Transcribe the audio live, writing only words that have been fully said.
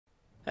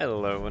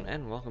Hello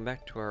and welcome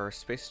back to our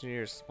Space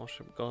Engineers Small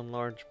Ship Gone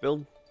Large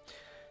build.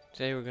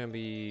 Today we're going to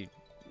be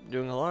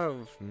doing a lot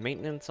of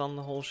maintenance on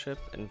the whole ship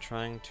and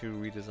trying to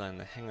redesign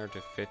the hangar to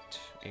fit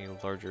a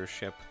larger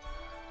ship.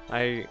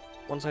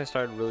 Once I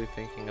started really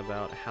thinking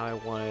about how I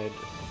wanted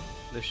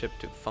the ship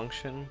to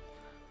function,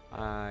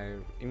 I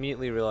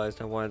immediately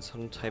realized I wanted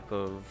some type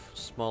of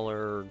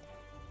smaller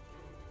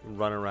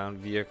runaround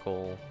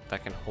vehicle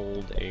that can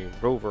hold a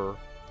rover.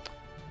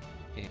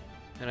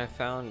 And I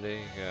found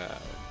a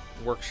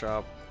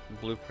workshop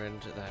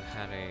blueprint that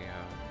had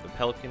the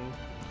Pelican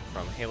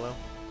from Halo,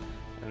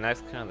 and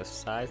that's kind of the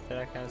size that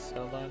I kind of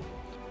settled on.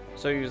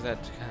 So I use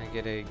that to kind of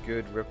get a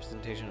good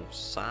representation of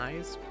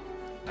size.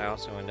 I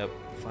also end up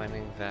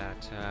finding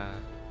that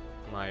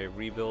my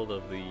rebuild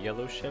of the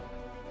yellow ship,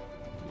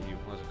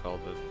 what's it called,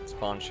 the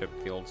spawn ship,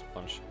 the old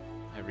spawn ship,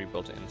 I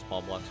rebuilt it in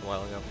small blocks a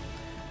while ago.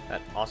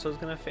 That also is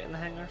going to fit in the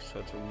hangar, so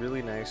it's a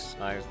really nice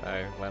size that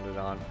I landed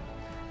on.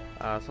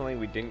 Something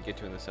we didn't get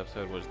to in this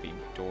episode was the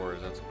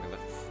doors. That's something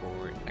left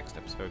for next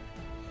episode.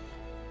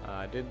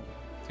 I did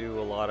do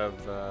a lot of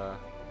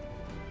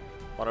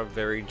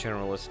very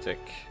generalistic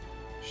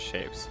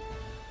shapes.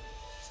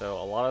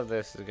 So a lot of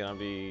this is gonna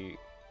be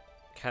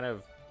kind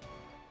of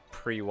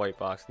pre-white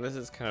box, and this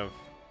is kind of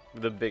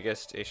the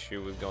biggest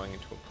issue with going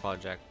into a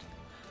project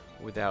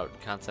without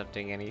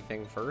concepting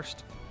anything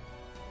first.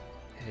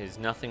 Is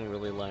nothing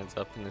really lines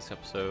up in this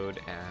episode,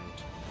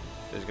 and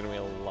there's gonna be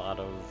a lot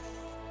of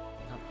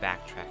not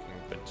backtracking,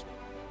 but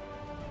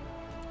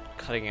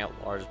cutting out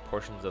large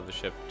portions of the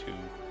ship to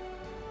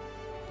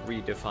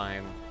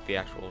redefine the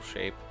actual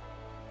shape.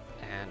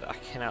 And I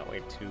cannot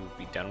wait to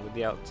be done with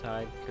the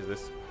outside, because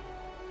this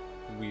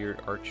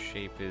weird arch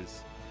shape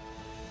is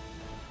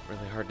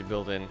really hard to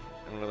build in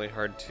and really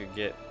hard to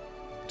get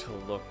to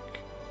look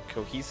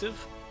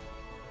cohesive.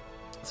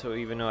 So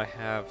even though I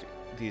have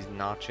these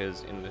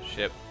notches in the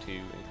ship to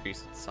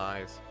increase its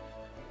size,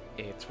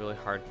 it's really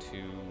hard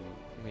to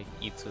make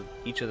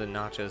each of the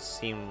notches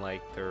seem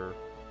like they're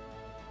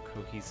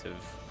cohesive,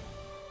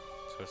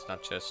 so it's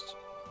not just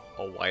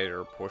a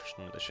wider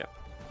portion of the ship.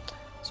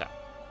 So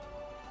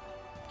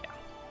yeah,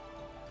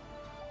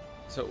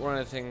 so one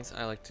of the things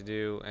I like to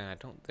do, and I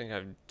don't think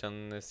I've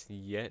done this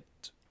yet,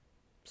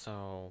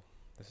 so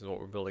this is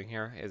what we're building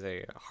here, is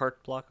a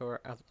heart block,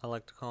 or I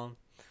like to call them.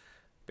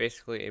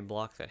 Basically a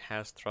block that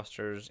has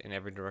thrusters in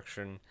every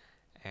direction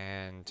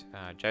and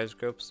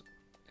gyroscopes,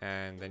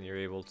 and then you're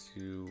able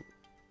to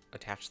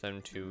attach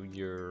them to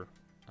your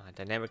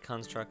dynamic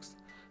constructs,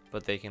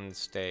 but they can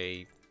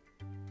stay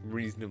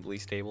reasonably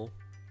stable.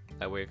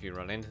 That way if you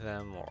run into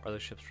them or other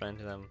ships run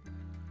into them,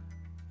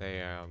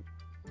 they're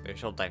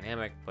still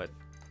dynamic, but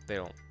they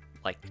don't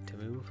like to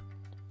move.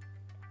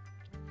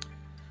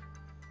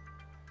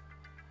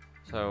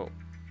 So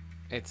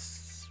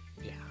it's,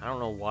 yeah, I don't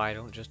know why I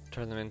don't just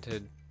turn them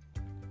into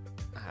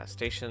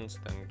stations,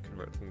 then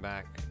convert them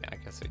back. I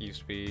guess it used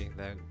to be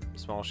that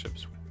small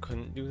ships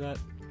couldn't do that.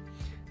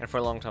 And for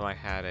a long time I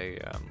had a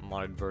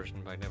modded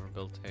version, but I never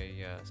built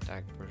a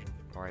static version,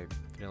 or a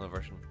vanilla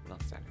version,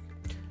 not static.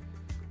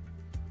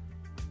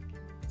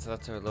 So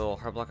that's our little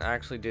hard block. I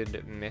actually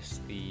did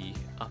miss the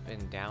up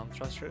and down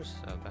thrusters,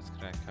 so that's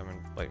gonna come and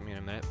bite me in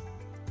a minute.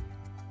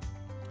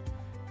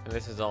 And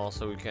this is all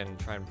so we can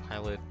try and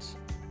pilot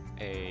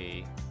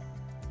a,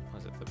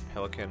 what is it, the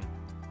Pelican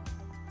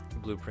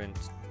blueprint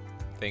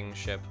thing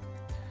ship.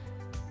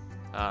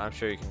 I'm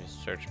sure you can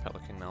just search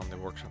Pelican on the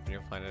workshop and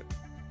you'll find it.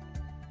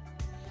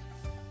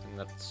 And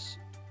that's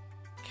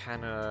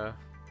kind of,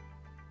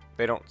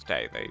 they don't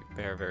stay,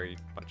 they're very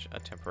much a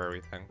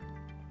temporary thing.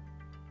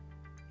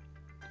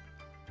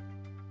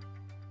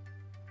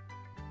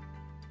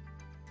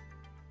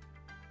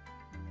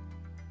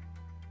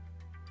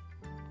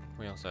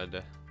 We also had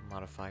to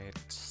modify it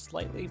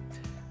slightly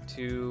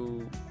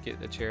to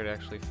get the chair to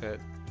actually fit.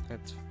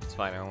 It's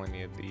fine, I only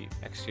needed the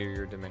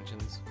exterior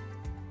dimensions.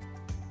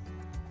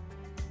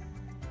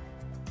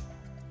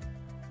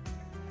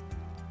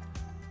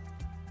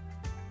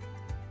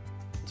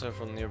 So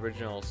from the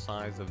original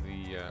size of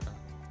the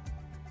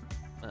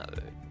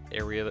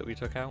area that we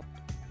took out,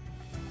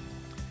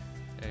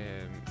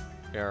 and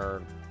we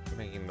are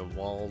making the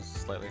walls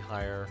slightly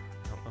higher.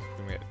 I don't know if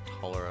we made it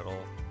taller at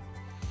all,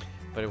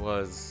 but it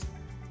was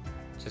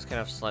just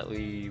kind of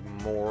slightly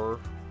more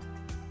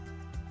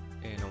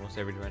in almost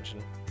every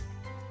dimension.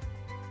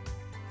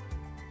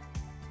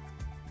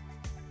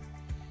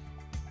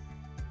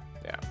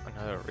 Yeah,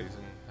 another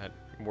reason that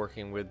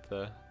working with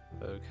the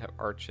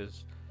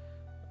arches,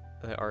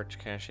 the arch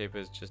kind of shape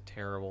is just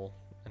terrible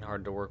and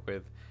hard to work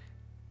with.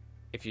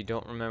 If you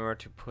don't remember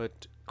to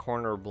put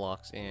corner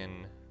blocks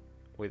in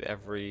with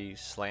every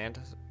slant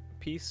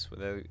piece,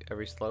 with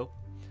every slope,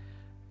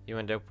 you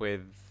end up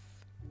with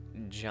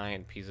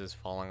giant pieces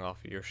falling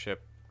off of your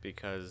ship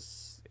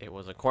because it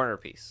was a corner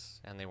piece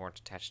and they weren't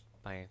attached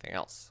by anything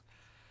else.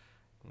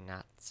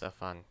 Not so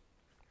fun.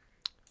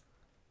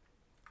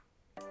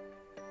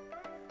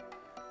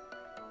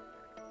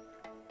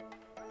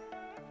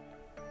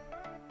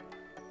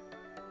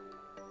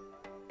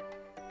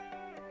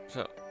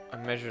 So I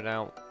measured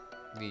out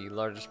the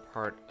largest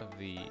part of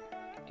the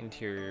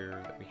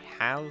interior that we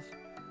have,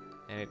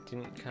 and it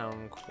didn't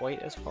come quite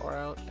as far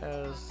out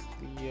as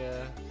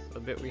the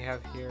bit we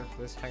have here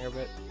for this hangar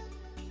bit.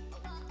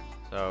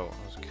 So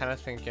I was kind of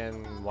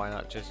thinking, why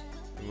not just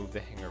move the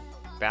hangar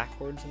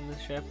backwards in the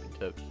ship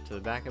to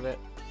the back of it?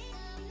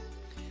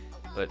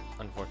 But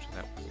unfortunately,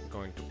 that wasn't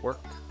going to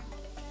work.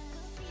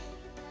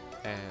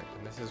 And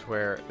this is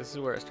where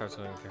it starts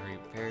going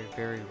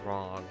very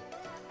wrong,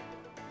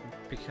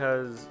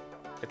 because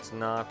it's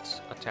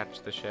not attached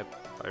to the ship.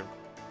 I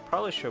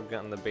probably should have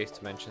gotten the base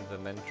dimensions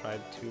and then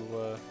tried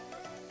to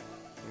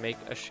make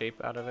a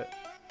shape out of it.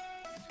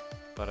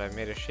 But I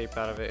made a shape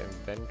out of it and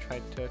then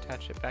tried to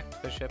attach it back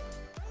to the ship,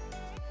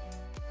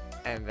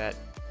 and that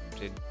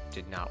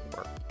did not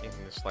work in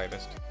the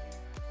slightest.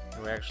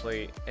 And we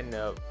actually end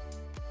up,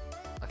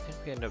 I think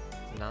we end up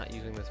not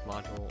using this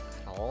module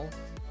at all.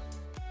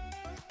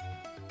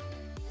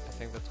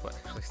 I think that's what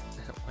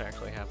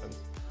actually happens.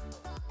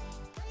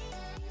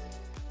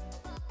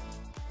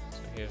 So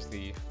here's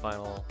the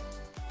final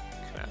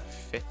kind of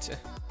fit.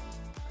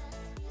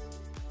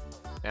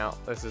 Now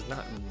this is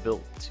not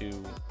built to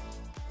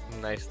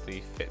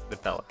nicely fit the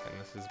Pelican.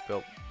 This is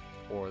built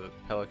for the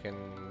Pelican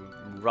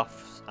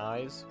rough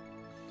size.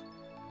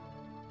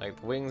 Like,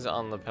 the wings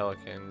on the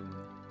Pelican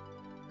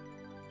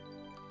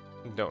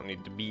don't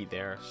need to be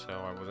there, so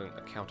I wasn't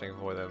accounting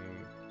for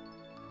them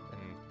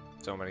and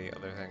so many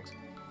other things.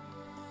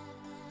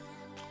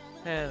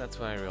 And that's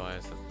when I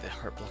realized that the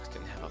heart blocks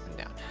didn't have up and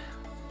down.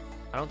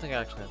 I don't think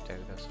I actually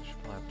updated this. I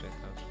should probably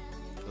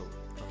update those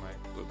for my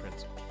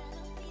blueprints.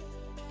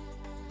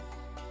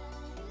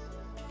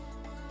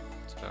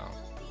 So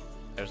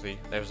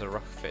there's the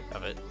rough fit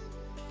of it.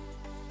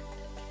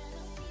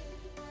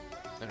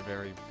 And a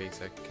very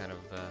basic kind of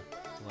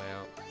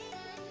layout.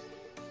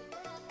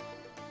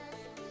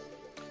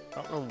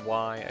 I don't know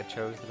why I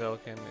chose the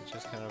Vulcan. It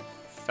just kind of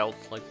felt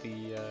like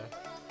the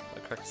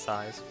correct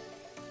size.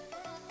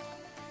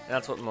 And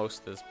that's what most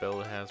of this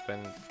build has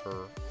been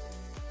for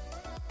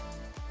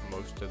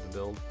most of the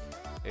build,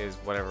 is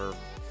whatever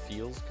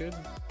feels good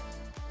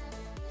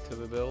to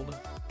the build.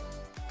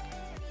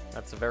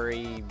 That's a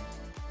very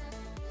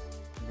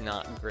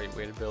not great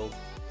way to build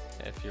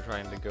if you're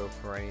trying to go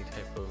for any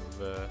type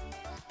of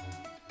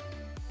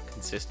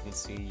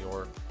consistency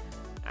or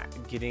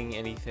getting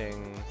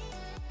anything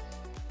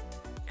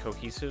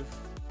cohesive.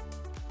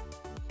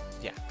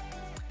 Yeah,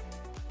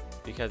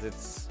 because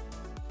it's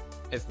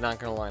not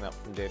going to line up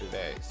from day to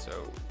day, so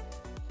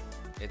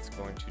it's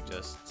going to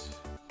just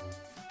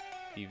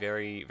be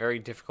very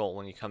difficult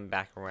when you come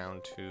back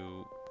around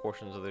to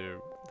portions of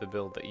the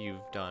build that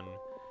you've done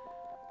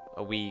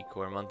a week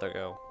or a month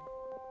ago.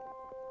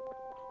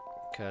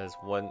 Because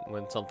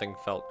when something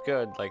felt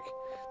good, like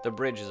the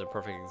bridge is a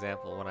perfect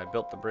example. When I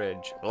built the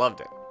bridge, I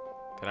loved it.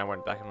 Then I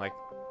went back and like,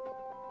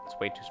 it's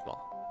way too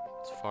small.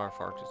 It's far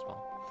too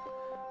small.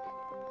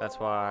 That's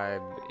why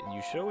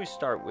you should always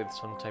start with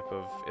some type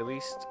of, at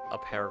least a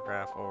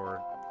paragraph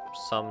or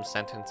some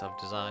sentence of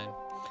design.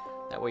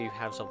 That way you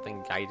have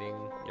something guiding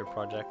your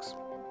projects.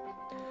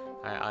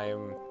 I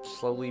am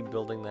slowly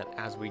building that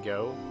as we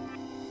go.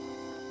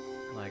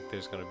 Like,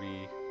 there's gonna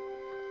be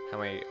how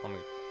many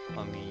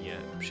on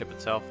the ship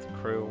itself, the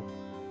crew.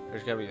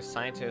 There's gonna be a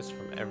scientist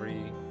from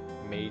every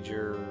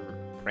major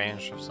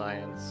branch of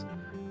science.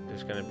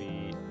 There's gonna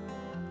be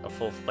a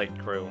full flight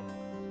crew.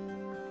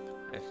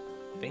 I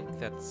think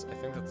that's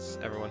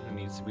everyone who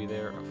needs to be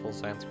there. A full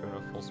science crew,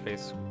 and a full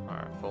space, or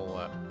a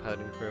full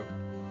piloting crew.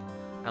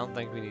 I don't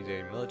think we need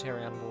a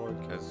military on board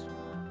because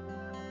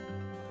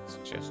it's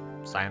just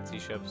sciencey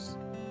ships.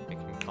 They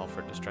can call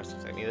for distress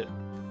if they need it.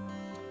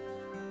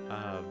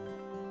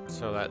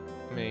 So that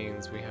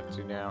means we have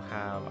to now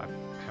have, I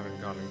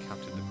haven't gone and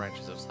counted the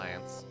branches of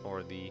science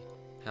or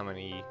how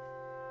many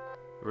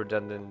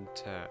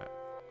redundant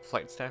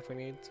flight staff we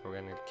need. So we're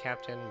going to need a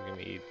captain, we're going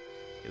to need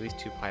at least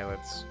 2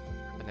 pilots,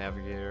 a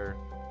navigator,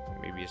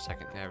 maybe a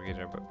second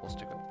navigator, but we'll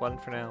stick with 1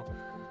 for now.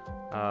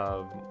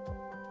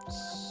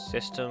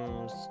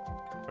 Systems,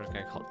 we're just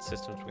going to call it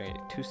systems. We're going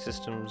to need 2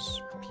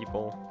 systems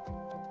people,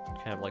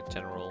 kind of like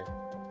general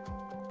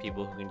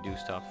people who can do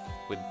stuff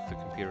with the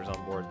computers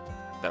on board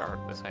that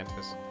aren't the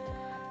scientists.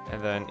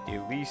 And then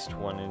at least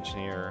 1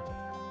 engineer.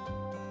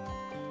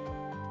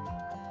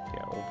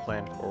 Yeah, we'll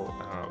plan for,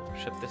 I don't know,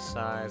 ship this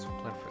size,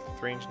 we'll plan for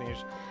 3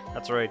 engineers.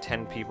 That's already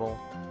 10 people.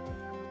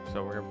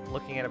 So we're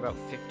looking at about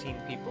 15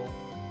 people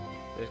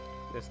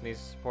this needs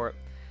support.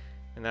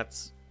 And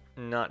that's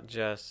not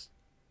just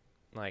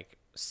like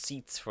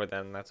seats for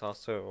them, that's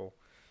also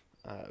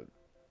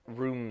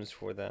rooms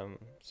for them.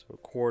 So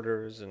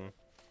quarters and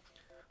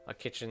a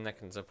kitchen that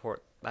can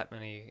support that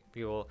many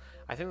people.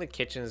 I think the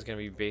kitchen is going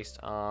to be based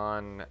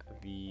on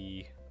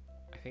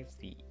I think it's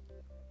the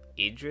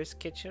Idris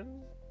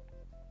kitchen.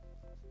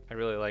 I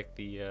really like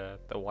the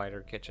wider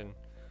kitchen.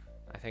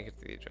 I think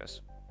it's the Idris.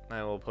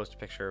 I will post a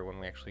picture when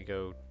we actually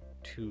go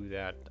to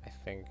that, I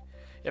think.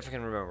 If I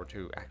can remember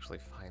to actually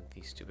find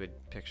the stupid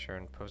picture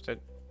and post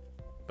it.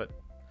 But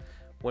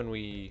when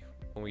we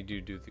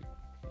do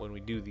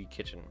the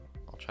kitchen,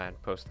 I'll try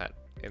and post that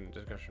in the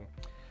description.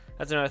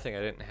 That's another thing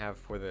I didn't have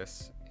for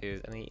this,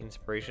 is any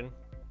inspiration.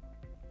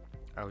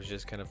 I was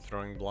just kind of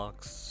throwing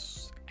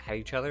blocks at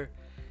each other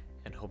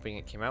and hoping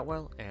it came out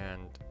well,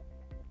 and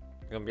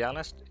I'm gonna be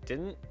honest, it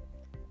didn't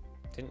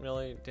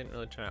really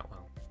turn out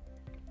well.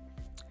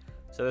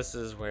 So this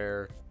is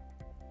where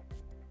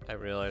I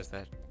realized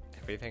that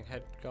everything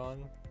had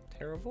gone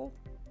terrible,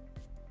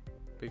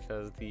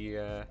 because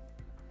the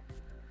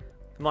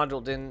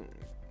module didn't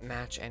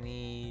match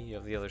any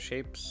of the other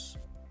shapes,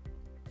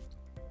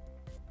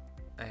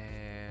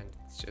 and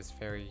it's just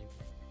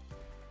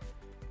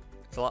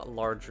it's a lot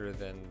larger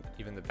than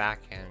even the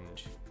back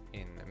end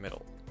in the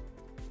middle.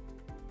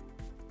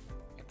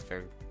 It's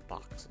very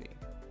boxy.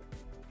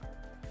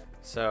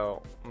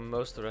 So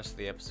most of the rest of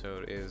the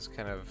episode is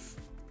kind of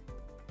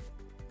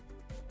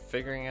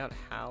figuring out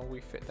how we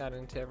fit that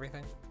into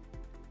everything.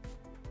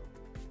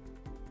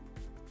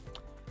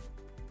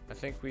 I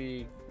think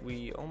we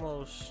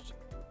almost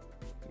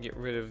get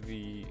rid of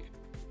the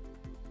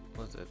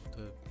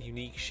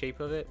unique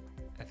shape of it.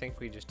 I think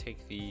we just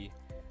take the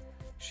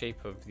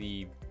shape of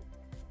the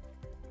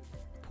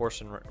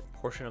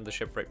portion of the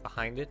ship right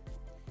behind it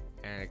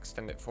and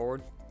extend it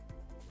forward,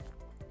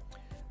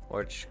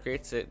 which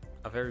creates it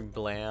a very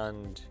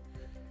bland,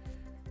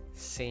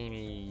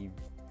 samey,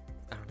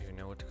 I don't even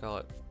know what to call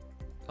it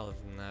other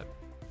than that.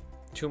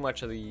 Too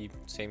much of the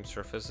same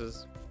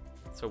surfaces.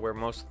 So where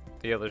most of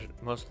the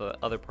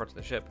other parts of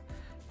the ship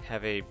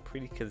have a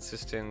pretty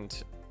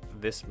consistent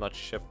this much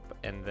ship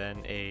and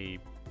then a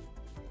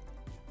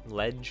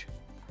ledge,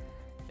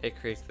 it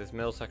creates this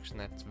middle section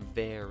that's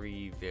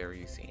very,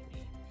 very samey.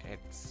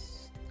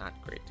 It's not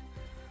great.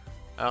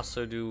 I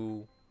also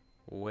do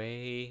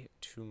way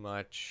too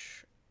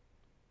much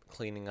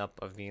cleaning up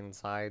of the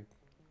inside,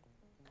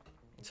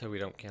 so we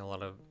don't get a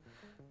lot of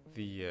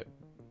the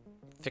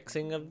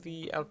fixing of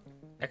the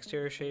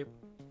exterior shape.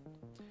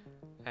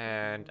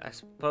 And I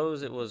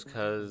suppose it was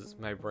because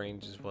my brain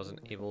just wasn't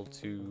able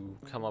to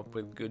come up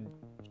with good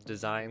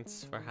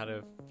designs for how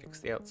to fix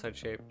the outside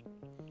shape.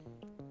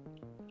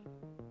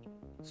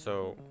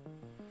 So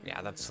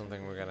yeah, that's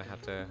something we're gonna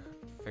have to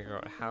figure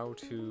out, how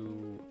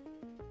to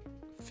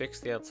fix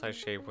the outside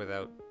shape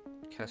without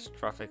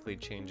catastrophically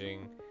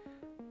changing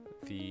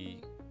the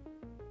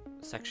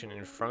section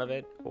in front of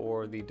it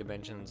or the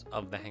dimensions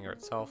of the hangar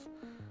itself.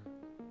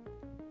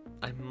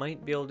 I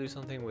might be able to do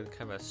something with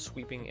kind of a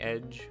sweeping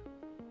edge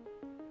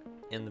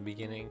in the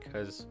beginning,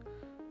 because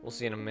we'll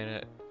see in a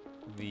minute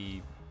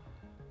the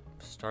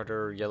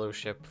starter yellow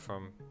ship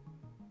from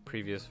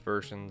previous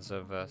versions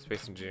of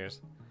Space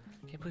Engineers.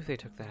 Can't believe they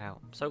took that out.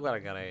 I'm so glad I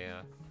got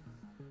a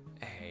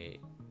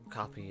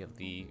copy of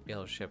the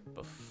yellow ship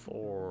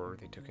before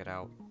they took it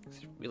out. I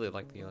really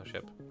like the yellow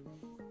ship.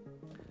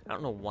 I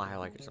don't know why I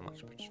like it so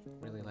much, but I just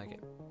really like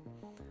it.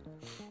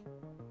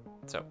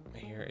 So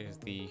here is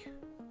the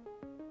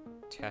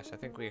test. I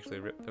think we actually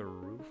ripped the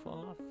roof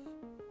off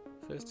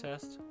for this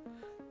test,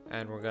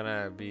 and we're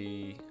gonna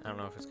be, I don't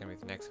know if it's gonna be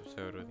the next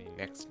episode or the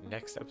next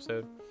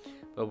episode,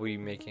 but we'll be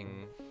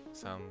making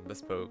some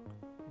bespoke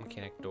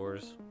mechanic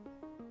doors,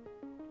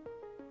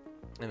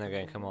 and they're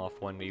gonna come off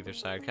one to either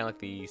side, kind of like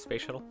the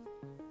space shuttle.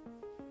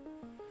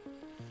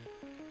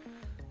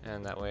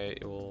 And that way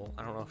it will,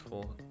 I don't know if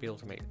we'll be able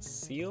to make it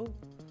seal,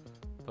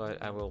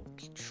 but I will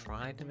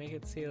try to make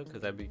it seal,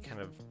 because that'd be kind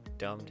of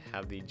dumb to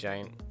have the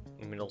giant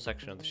middle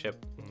section of the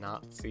ship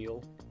not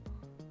seal.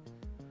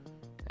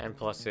 And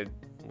plus it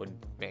would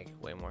make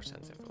way more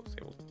sense if it was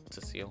able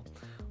to seal.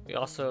 We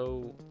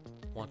also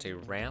want a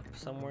ramp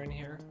somewhere in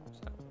here,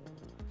 so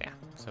yeah,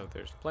 so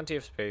there's plenty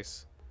of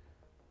space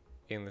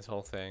in this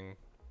whole thing.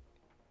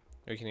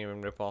 We can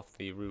even rip off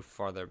the roof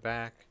farther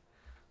back,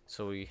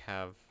 so we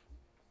have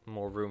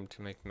more room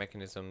to make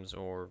mechanisms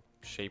or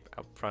shape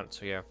out front.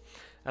 So yeah,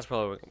 that's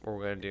probably what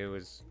we're gonna do,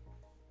 is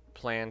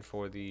plan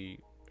for the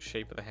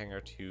shape of the hangar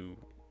to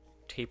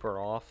taper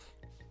off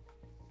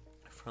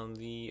from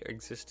the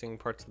existing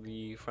parts of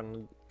the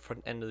front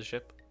end of the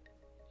ship.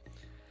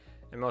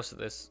 And most of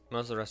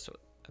the rest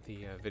of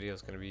the video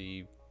is going to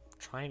be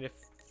trying to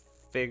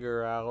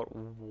figure out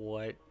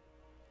what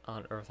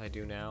on earth I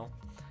do now,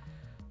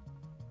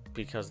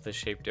 because the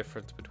shape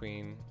difference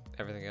between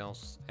everything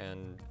else,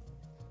 and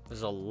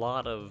there's a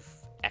lot of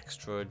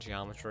extra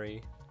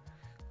geometry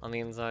on the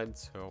inside,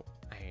 so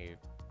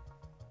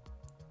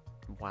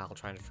while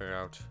trying to figure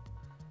out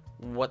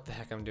what the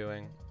heck I'm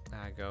doing,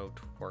 I go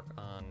to work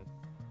on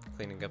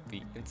cleaning up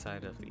the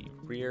inside of the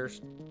rear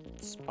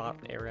spot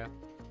area.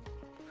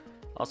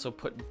 Also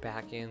put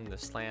back in the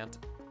slant,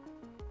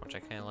 which I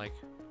kind of like.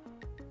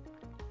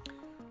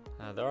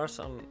 There are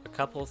a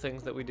couple of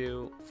things that we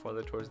do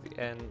towards the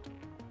end.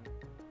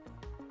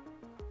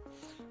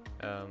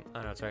 Oh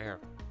no, it's right here.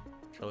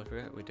 Totally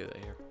forgot we did that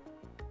here.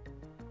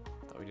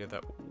 Thought we did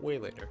that way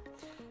later.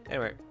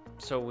 Anyway,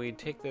 so we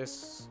take the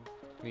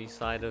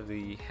side of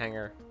the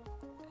hangar,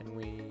 and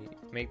we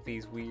make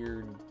these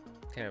weird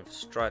kind of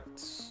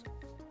struts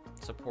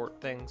support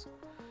things,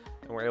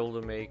 and we're able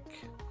to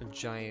make a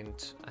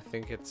giant, I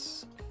think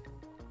it's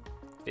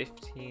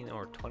 15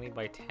 or 20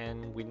 by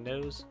 10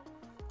 windows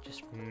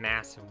just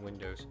massive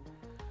windows,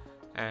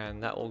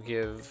 and that will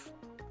give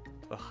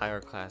the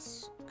higher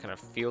class kind of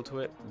feel to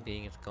it,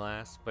 being it's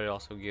glass, but it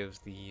also gives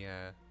the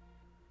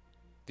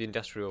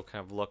industrial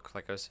kind of look,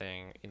 like I was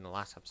saying in the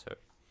last episode.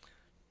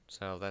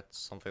 So that's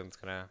something that's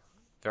gonna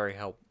very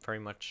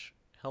much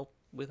help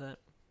with that.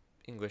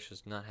 English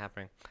is not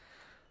happening.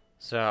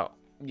 So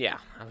yeah,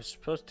 I was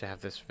supposed to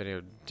have this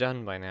video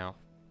done by now,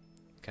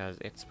 because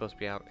it's supposed to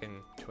be out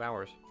in 2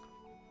 hours.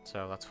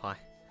 So that's fine.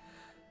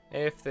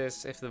 If the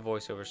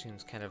voiceover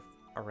seems kind of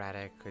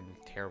erratic and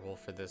terrible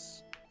for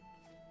this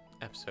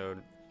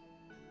episode,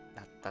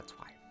 that's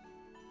why.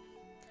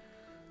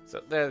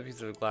 So there's a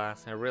piece of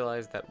glass, and I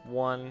realized that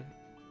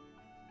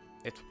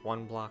it's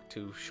one block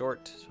too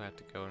short, so I have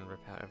to go and rip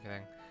out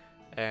everything.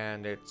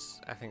 And it's,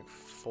 I think,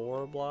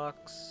 4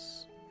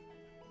 blocks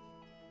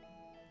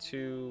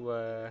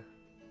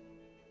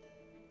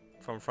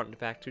from front to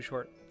back too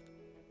short.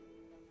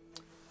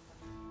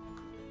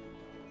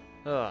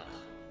 Ugh.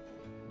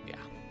 Yeah.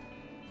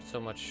 So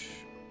much.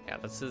 Yeah,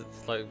 this is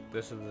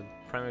the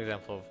prime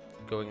example of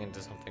going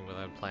into something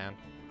without a plan.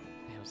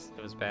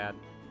 It was bad.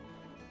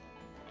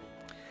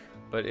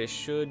 But it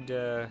should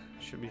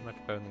be much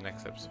better in the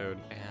next episode,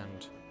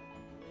 and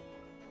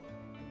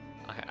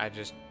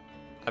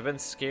I've been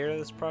scared of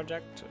this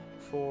project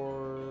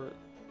for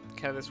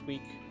kind of this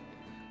week,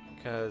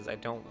 because I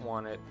don't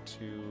want it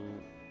to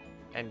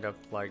end up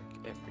like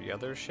every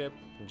other ship,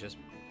 and just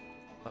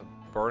a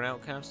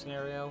burnout kind of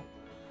scenario,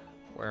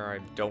 where I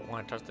don't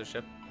want to touch the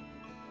ship.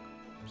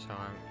 So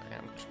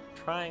I'm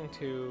trying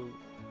to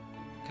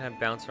kind of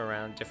bounce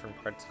around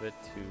different parts of it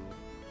to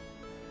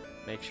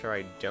make sure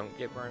I don't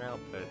get burnt out,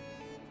 but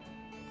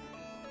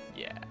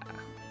yeah,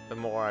 the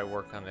more I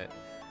work on it,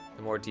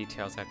 the more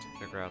details I have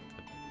to figure out,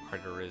 the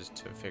harder it is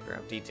to figure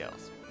out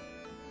details.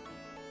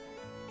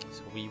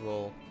 So we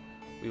will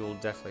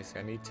definitely see.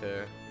 I need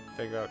to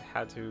figure out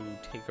how to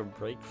take a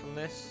break from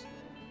this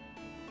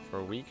for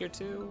a week or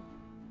two.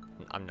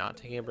 I'm not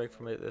taking a break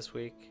from it this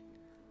week,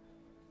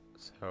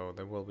 so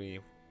there will be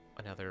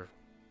another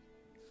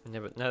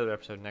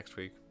episode next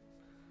week.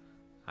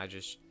 I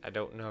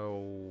don't know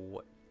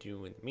what to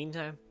do in the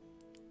meantime.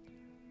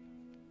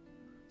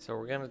 So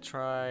we're gonna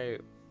try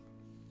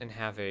and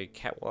have a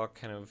catwalk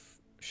kind of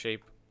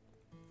shape.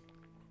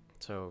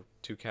 So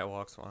 2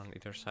 catwalks on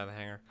either side of the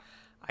hangar.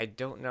 I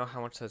don't know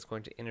how much that's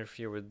going to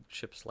interfere with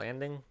ship's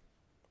landing.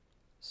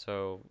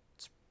 So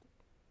it's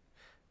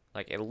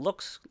like, it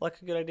looks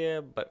like a good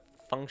idea, but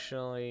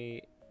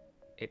functionally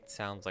it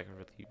sounds like a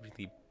really,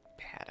 really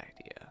bad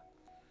idea.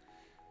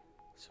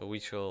 So we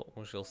shall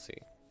see.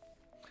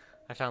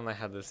 I found I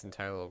had this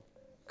entire little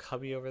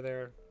cubby over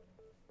there.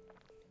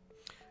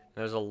 And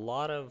there's a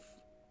lot of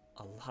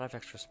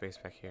extra space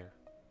back here.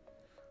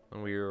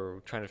 When we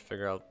were trying to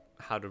figure out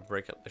how to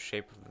break up the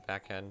shape of the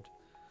back end,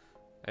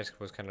 I just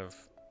was kind of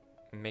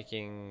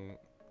making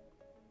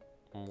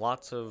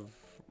lots of,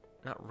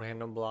 not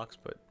random blocks,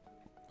 but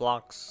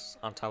blocks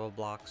on top of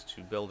blocks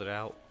to build it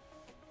out.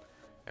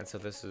 And so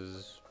this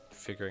is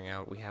figuring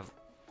out, we have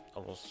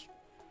almost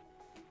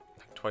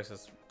like twice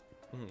as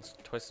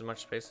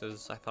much space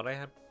as I thought I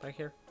had back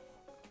here.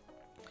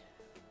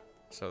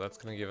 So that's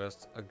going to give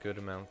us a good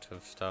amount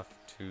of stuff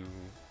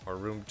or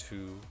room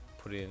to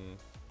put in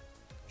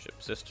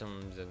ship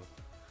systems and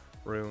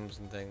rooms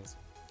and things.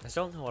 I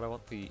still don't know what I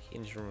want the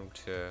engine room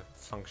to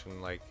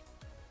function like,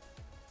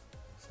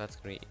 so that's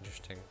going to be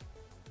interesting.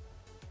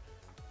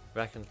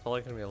 Back end's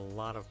probably going to be a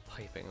lot of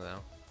piping though.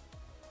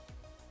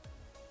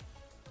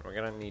 We're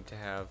going to need to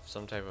have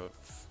some type of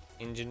not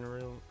engine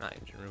room,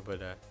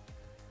 but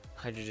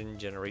hydrogen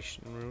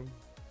generation room.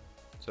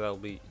 So that'll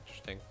be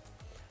interesting,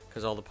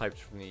 because all the pipes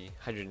from the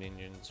hydrogen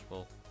engines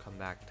will come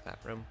back to that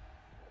room.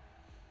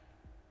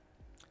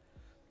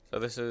 So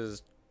this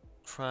is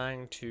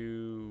trying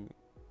to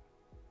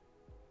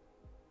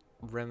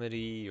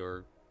remedy,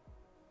 or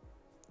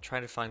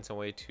trying to find some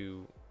way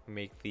to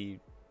make the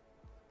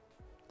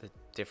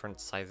different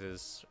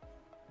sizes,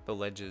 the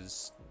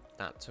ledges,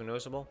 not so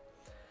noticeable.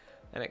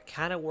 And it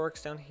kind of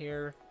works down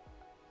here,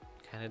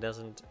 kind of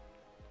doesn't.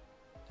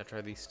 I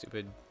tried these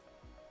stupid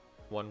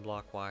 1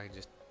 block wide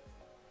just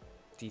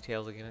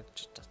details again, it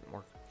just doesn't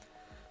work.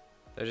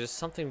 There's just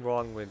something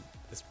wrong with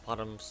this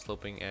bottom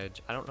sloping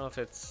edge. I don't know if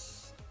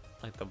it's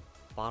like the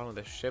bottom of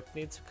the ship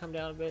needs to come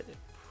down a bit. It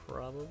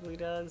probably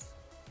does.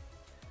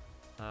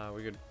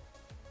 We could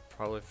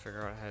probably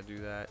figure out how to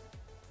do that.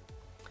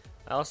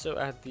 I also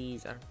add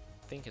these, I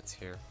think it's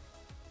here,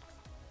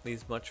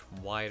 these much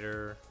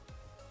wider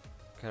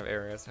kind of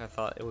areas. I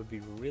thought it would be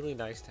really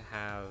nice to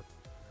have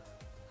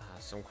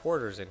some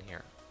quarters in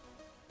here,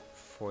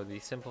 for the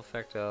simple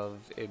fact of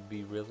it'd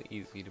be really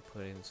easy to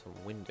put in some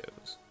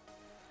windows.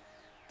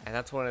 And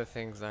that's one of the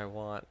things I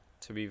want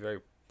to be very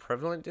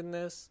prevalent in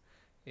this,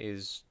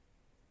 is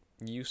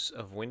use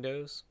of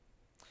windows.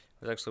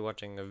 I was actually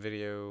watching a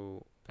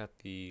video about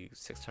the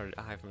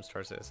 600i from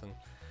Star Citizen,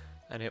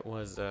 and it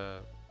was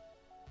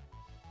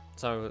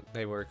so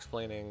they were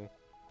explaining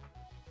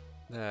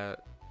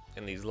that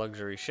in these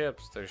luxury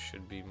ships there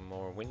should be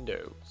more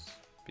windows,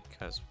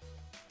 because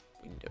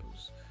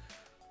windows.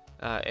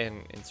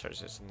 And in Star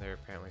System, they're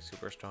apparently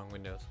super strong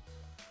windows.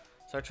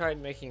 So I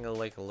tried making a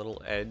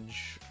little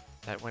edge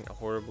that went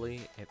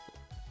horribly.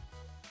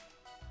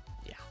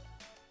 Yeah.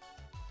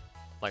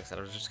 Like I said,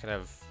 I was just kind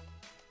of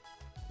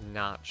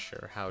not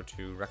sure how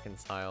to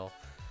reconcile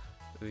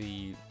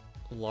the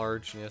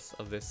largeness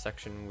of this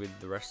section with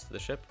the rest of the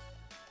ship,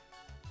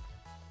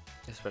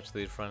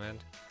 especially the front end.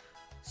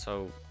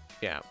 So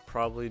yeah,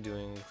 probably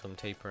doing some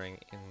tapering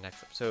in the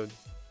next episode,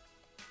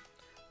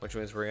 which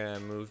means we're gonna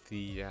move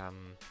the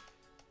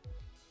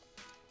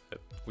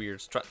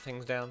weird strut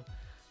things down,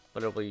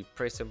 but it'll be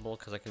pretty simple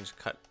because I can just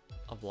cut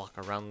a block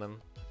around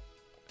them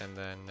and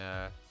then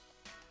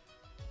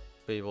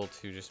be able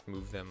to just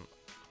move them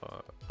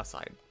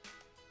aside.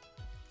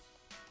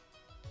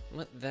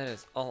 But that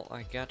is all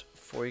I got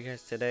for you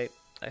guys today.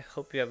 I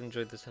hope you have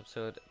enjoyed this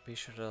episode. Be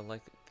sure to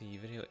like the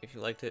video if you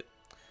liked it,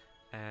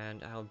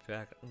 and I'll be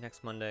back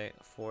next Monday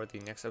for the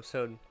next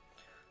episode.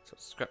 So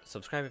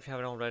subscribe if you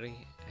haven't already,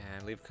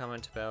 and leave a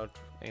comment about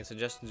any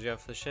suggestions you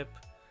have for the ship,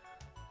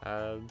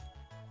 and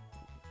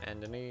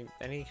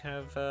any kind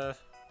of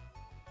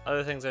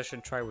other things I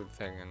should try with the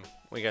thing, and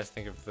what you guys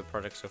think of the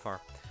project so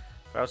far.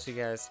 But I'll see you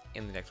guys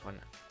in the next one.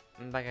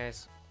 Bye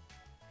guys.